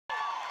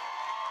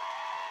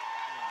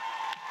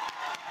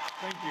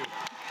Thank you.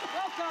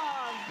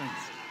 Welcome.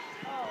 Thanks.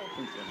 Oh,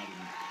 Thanks for having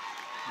me.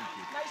 Thank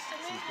you. nice to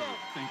meet you.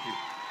 Thank you.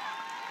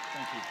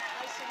 Thank you.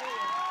 Nice to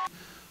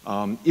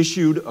meet you.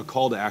 Issued a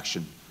call to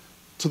action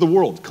to the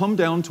world. Come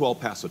down to El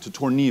Paso, to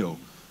Tornillo,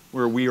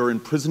 where we are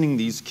imprisoning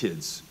these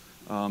kids.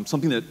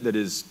 Something that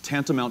is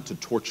tantamount to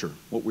torture,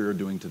 what we are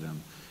doing to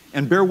them.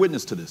 And bear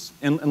witness to this.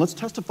 And let's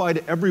testify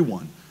to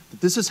everyone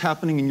that this is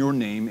happening in your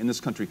name in this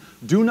country.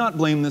 Do not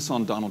blame this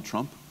on Donald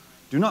Trump.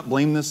 Do not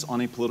blame this on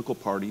a political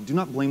party. Do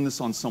not blame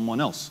this on someone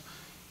else.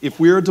 If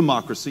we're a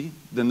democracy,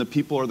 then the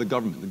people are the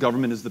government. The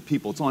government is the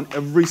people. It's on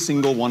every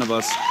single one of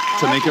us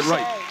to make it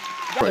right.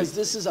 Because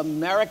this is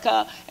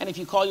America, and if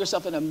you call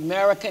yourself an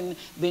American,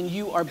 then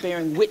you are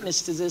bearing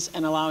witness to this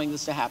and allowing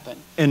this to happen.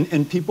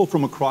 And people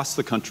from across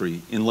the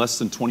country in less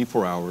than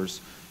 24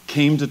 hours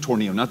came to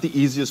Tornillo, not the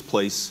easiest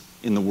place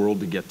in the world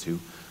to get to.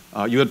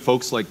 You had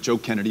folks like Joe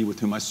Kennedy, with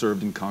whom I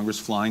served in Congress,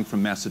 flying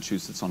from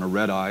Massachusetts on a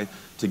red eye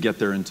to get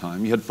there in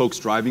time. You had folks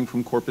driving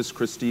from Corpus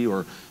Christi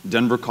or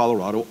Denver,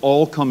 Colorado,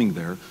 all coming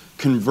there,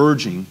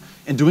 converging,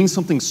 and doing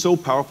something so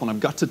powerful. And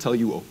I've got to tell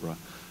you, Oprah,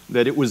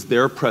 that it was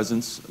their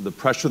presence, the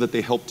pressure that they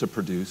helped to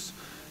produce,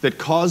 that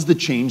caused the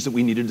change that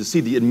we needed to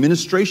see. The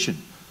administration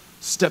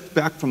stepped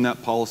back from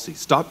that policy,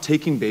 stopped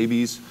taking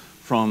babies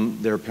from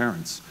their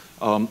parents.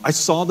 I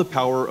saw the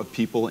power of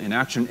people in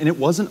action, and it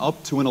wasn't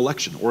up to an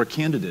election or a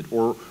candidate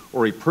or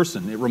a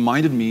person. It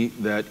reminded me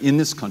that in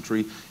this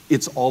country,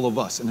 it's all of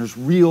us, and there's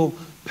real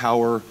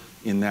power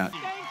in that.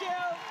 Thank you.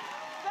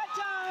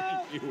 Beto.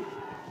 Thank you.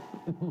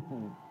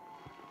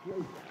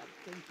 Great.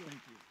 Thank you.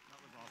 That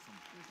was awesome.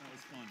 That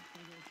was fun.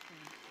 Thank you.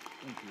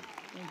 Thank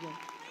you.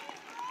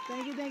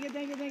 Thank you. Thank you.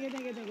 Thank you. Thank you.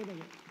 Thank you. Thank you.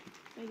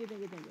 Thank you.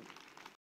 Thank you. Thank you.